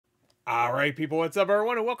Alright people, what's up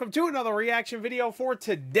everyone, and welcome to another reaction video for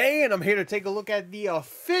today, and I'm here to take a look at the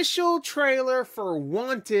official trailer for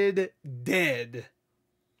Wanted Dead.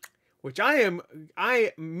 Which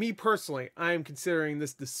me personally, I am considering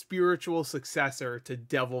this the spiritual successor to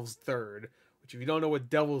Devil's Third. Which if you don't know what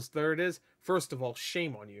Devil's Third is, first of all,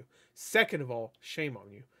 shame on you. Second of all, shame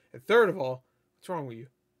on you. And third of all, what's wrong with you?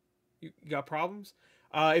 You got problems?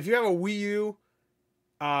 If you have a Wii U,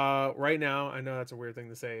 right now, I know that's a weird thing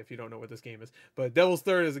to say if you don't know what this game is, but Devil's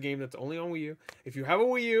Third is a game that's only on Wii U. If you have a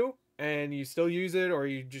Wii U and you still use it, or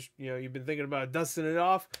you just, you've been thinking about dusting it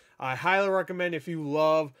off, I highly recommend, if you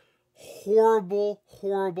love horrible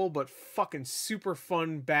but fucking super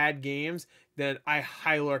fun bad games, then I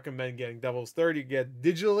highly recommend getting Devil's Third. You get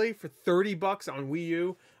digitally for $30 on Wii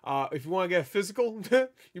U. If you want to get physical,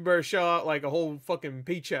 you better shell out like a whole fucking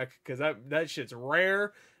paycheck, because that shit's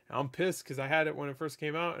rare. I'm pissed because I had it when it first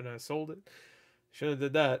came out and I sold it. Should have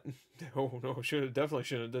did that. Oh no, definitely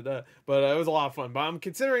shouldn't have did that. But it was a lot of fun. But I'm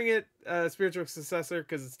considering it a spiritual successor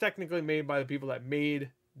because it's technically made by the people that made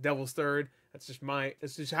Devil's Third. That's just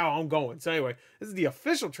how I'm going. So anyway, this is the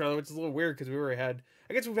official trailer, which is a little weird because we already had,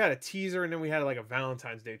 I guess we've had a teaser and then we had like a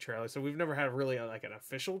Valentine's Day trailer. So we've never had really like an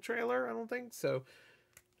official trailer, I don't think. So,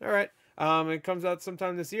 all right. It comes out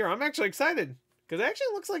sometime this year. I'm actually excited. Because it actually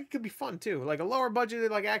looks like it could be fun too. Like a lower budgeted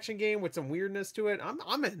like action game with some weirdness to it.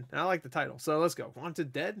 I'm in. I like the title. So let's go.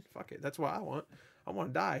 Wanted Dead? Fuck it. That's what I want. I want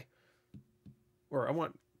to die. Or I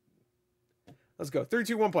want... Let's go. 3,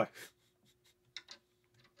 2, 1, play.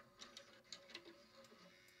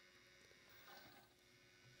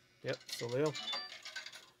 Yep. Salil.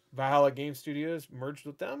 Valhalla Game Studios merged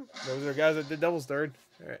with them. Those are guys that did Devil's Third.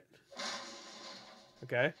 Alright.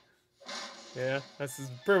 Okay. Yeah, that's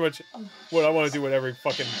pretty much what I want to do with every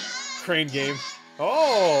fucking Crane game.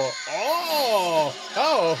 Oh!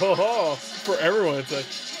 For everyone, it's like...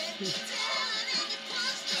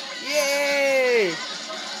 Yay!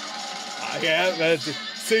 Yeah, that's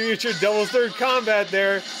signature Devil's Third combat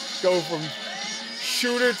there. Go from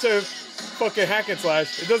shooter to fucking hack and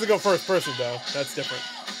slash. It doesn't go first person, though. That's different.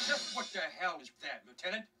 Just what the hell is that,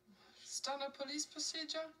 Lieutenant? Standard police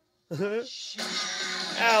procedure?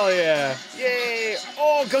 Hell yeah. Yay.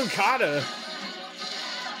 Oh, Gunkata.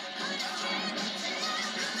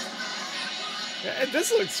 Yeah,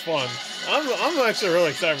 this looks fun. I'm actually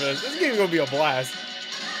really excited for this. This game's gonna be a blast.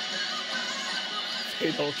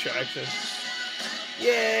 Fatal Attraction.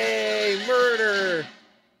 Yay, murder.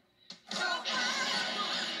 Oh,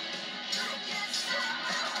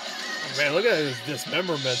 man, look at his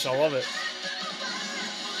dismemberments. I love it.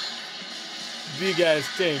 Big ass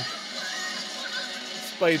tank.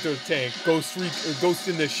 Spider tank, ghost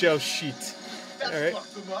in the shell sheet. That all right.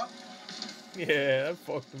 fucked him up. Yeah, that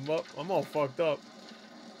fucked him up. I'm all fucked up.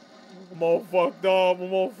 I'm all fucked up.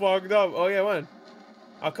 Oh yeah, when?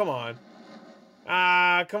 Oh, come on.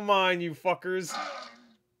 Ah, come on, you fuckers.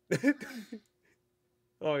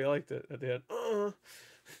 Oh, you liked it at the end. All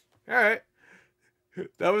right.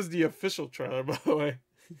 That was the official trailer, by the way.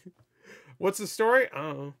 What's the story? I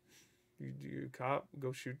don't know. You cop,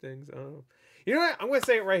 go shoot things. I don't know. You know what? I'm going to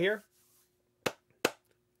say it right here.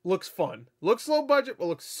 Looks fun. Looks low budget, but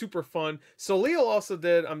looks super fun. Solil also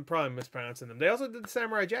did, I'm probably mispronouncing them. They also did the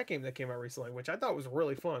Samurai Jack game that came out recently, which I thought was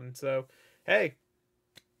really fun. So, hey.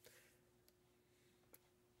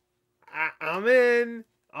 I'm in.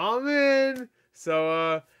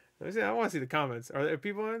 So, let me see. I want to see the comments. Are there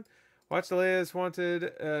people in? Watch the latest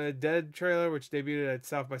Wanted Dead trailer, which debuted at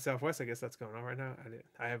South by Southwest. I guess that's going on right now.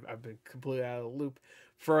 I've been completely out of the loop.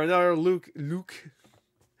 For another look at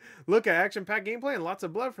action-packed gameplay and lots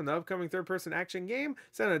of blood from the upcoming third-person action game,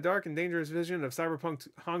 set in a dark and dangerous vision of cyberpunk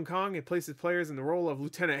Hong Kong. It places players in the role of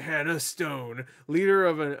Lieutenant Hannah Stone, leader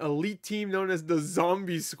of an elite team known as the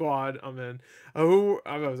Zombie Squad. I'm in. I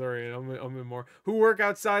was already in. I'm in more. Who work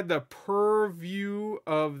outside the purview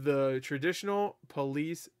of the traditional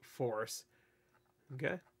police force.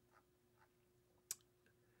 Okay.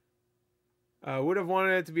 Would have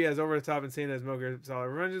wanted it to be as over the top and insane as Metal Gear Solid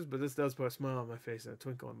Revengeance, but this does put a smile on my face and a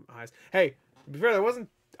twinkle in my eyes. Hey, to be fair, there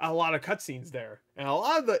wasn't a lot of cutscenes there, and a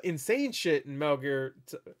lot of the insane shit in Metal Gear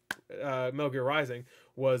Rising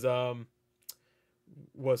was cutscene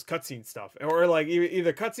stuff, or like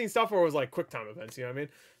either cutscene stuff or it was like QuickTime events. You know what I mean?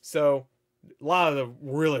 So a lot of the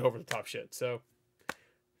really over the top shit. So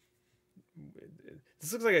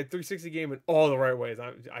this looks like a 360 game in all the right ways.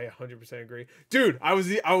 I 100% agree. Dude, I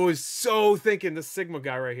was so thinking, this Sigma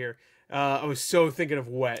guy right here, I was so thinking of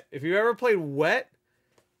Wet. If you ever played Wet,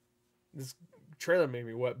 this trailer made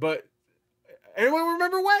me wet. But anyone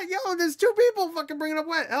remember Wet? Yo, there's 2 people fucking bringing up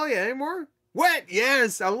Wet. Hell yeah, any more? Wet,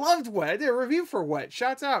 yes, I loved Wet. I did a review for Wet.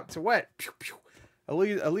 Shouts out to Wet. Pew, pew.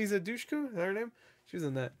 Eliza Dushku, is that her name? She was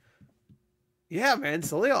in that. Yeah, man,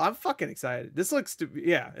 Salil, I'm fucking excited. This looks to be,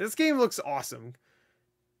 yeah, this game looks awesome.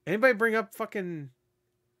 Anybody bring up fucking,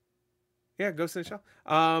 yeah, Ghost in the Shell?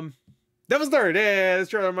 Devil's Third. Yeah, this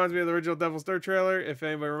trailer reminds me of the original Devil's Third trailer. If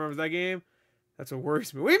anybody remembers that game, that's what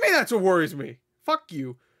worries me. What do you mean that's what worries me? Fuck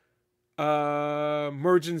you.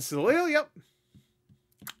 Merging Salil, yep.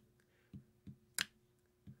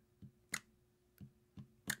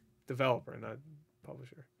 Developer, not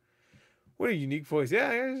publisher. What a unique voice.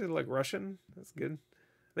 Yeah, it's like Russian. That's good.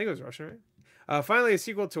 I think it was Russian, right? Finally, a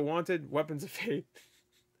sequel to Wanted: Weapons of Fate.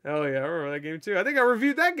 Hell yeah, I remember that game too. I think I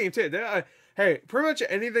reviewed that game too. Hey, pretty much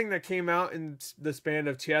anything that came out in the span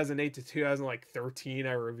of 2008 to 2013,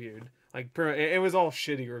 I reviewed. Like, it was all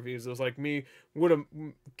shitty reviews. It was like me with a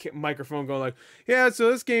microphone going like, yeah,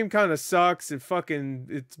 so this game kind of sucks.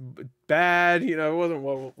 It's bad. You know, it wasn't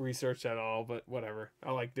well researched at all, but whatever.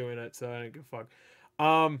 I like doing it, so I didn't give a fuck.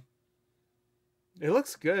 It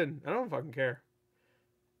looks good. I don't fucking care.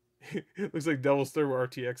 It looks like Devil's Third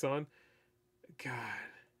with RTX on. God.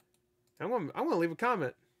 I'm gonna leave a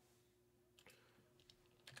comment.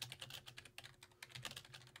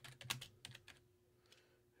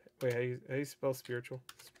 Wait, how you spell spiritual?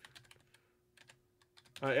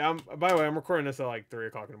 By the way, I'm recording this at like 3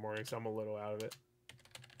 o'clock in the morning, so I'm a little out of it.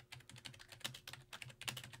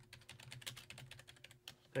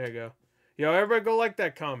 There you go. Yo, everybody go like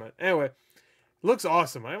that comment. Anyway, looks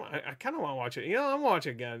awesome. I kind of want to watch it. You know, I'm gonna watch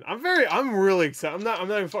it again. I'm really excited. I'm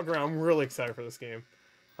not even fucking around. I'm really excited for this game.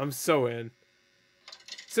 I'm so in.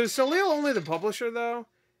 So is Salil only the publisher though?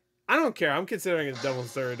 I don't care. I'm considering it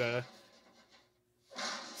Devil's Third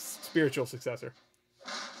spiritual successor.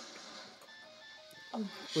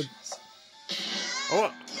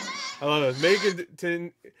 Oh, I love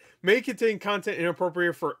it. May contain content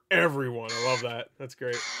inappropriate for everyone. I love that. That's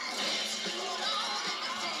great.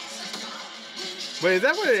 Wait, is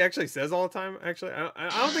that what it actually says all the time? Actually, I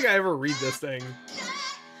don't think I ever read this thing.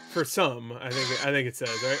 For some, I think it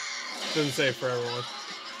says, right? It doesn't say for everyone.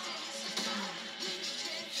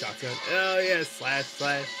 Shotgun. Oh yeah, slash,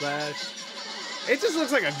 slash, slash. It just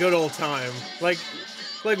looks like a good old time. Like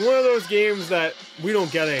one of those games that we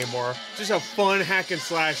don't get anymore. Just a fun hack and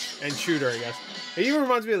slash and shooter, I guess. It even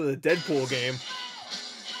reminds me of the Deadpool game.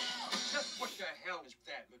 Just what the hell is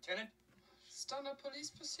that, Lieutenant? Standard police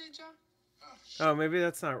procedure? Oh, maybe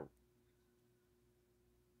that's not.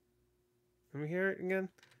 Let me hear it again.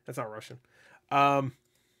 That's not Russian. Is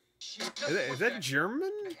that German?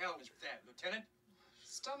 What the hell is that, Lieutenant?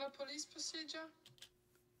 Standard police procedure?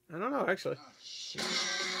 I don't know, actually.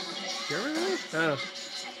 German, maybe? I don't know.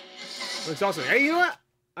 Looks awesome. Hey, you know what?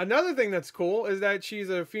 Another thing that's cool is that she's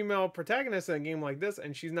a female protagonist in a game like this,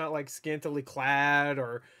 and she's not like scantily clad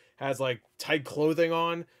or has like tight clothing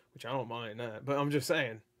on, which I don't mind that. But I'm just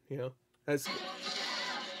saying, you know, that's.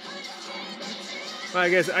 Well, I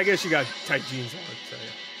guess she got tight jeans on. So,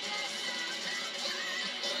 yeah.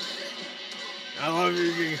 I love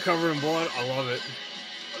you getting covered in blood. I love it.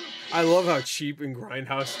 I love how cheap and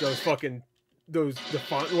grindhouse the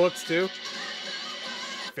font looks too.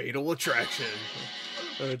 Fatal Attraction.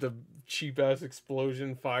 The cheap ass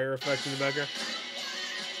explosion fire effect in the background.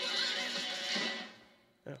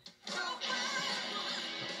 Yeah.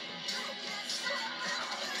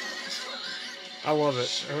 I love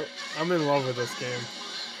it. I'm in love with this game.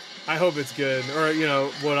 I hope it's good, or you know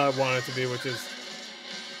what I want it to be, which is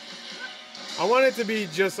I want it to be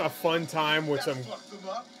just a fun time with some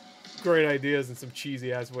great ideas and some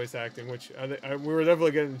cheesy ass voice acting, which we were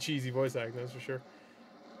definitely getting cheesy voice acting, that's for sure.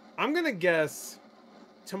 I'm gonna guess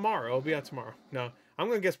tomorrow. It'll be out tomorrow. No, I'm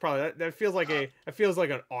gonna guess probably that feels like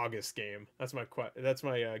an August game. That's my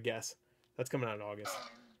guess. That's coming out in August.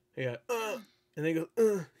 Yeah. And they go.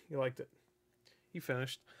 You liked it. You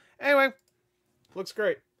finished. Anyway, looks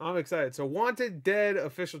great. I'm excited. So Wanted Dead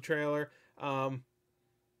official trailer.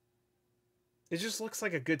 It just looks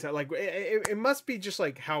like a good time. Like it must be just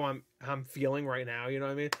like how I'm feeling right now. You know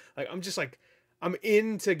what I mean? Like I'm just like I'm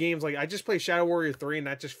into games. Like I just played Shadow Warrior 3 and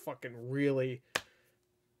that just fucking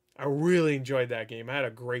I really enjoyed that game. I had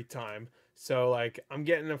a great time. So like I'm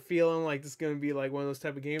getting a feeling like this is gonna be like one of those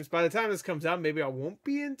type of games. By the time this comes out, maybe I won't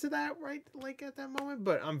be into that right like at that moment.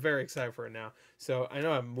 But I'm very excited for it now. So I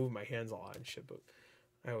know I'm moving my hands a lot and shit, but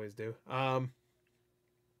I always do.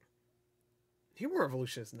 Human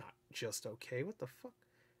Revolution is not just okay. What the fuck?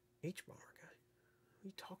 H-Bomber guy. What are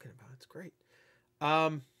you talking about? It's great.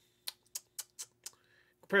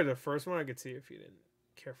 Compared to the first one, I could see if you didn't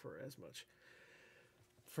care for it as much.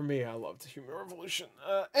 For me, I loved Human Revolution.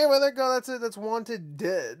 Anyway, there you go. That's it. That's Wanted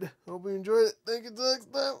Dead. Hope you enjoyed it. Thank you. Next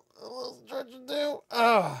time.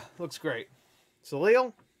 Looks great. So,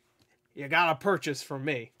 Leo, you got a purchase from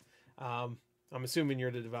me. I'm assuming you're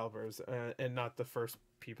the developers and not the first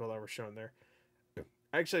people that were shown there.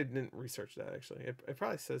 I actually didn't research that, actually. It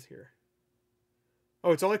probably says here.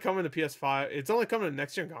 Oh, it's only coming to PS5. It's only coming to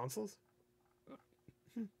next-gen consoles?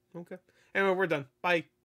 Okay. Anyway, we're done. Bye.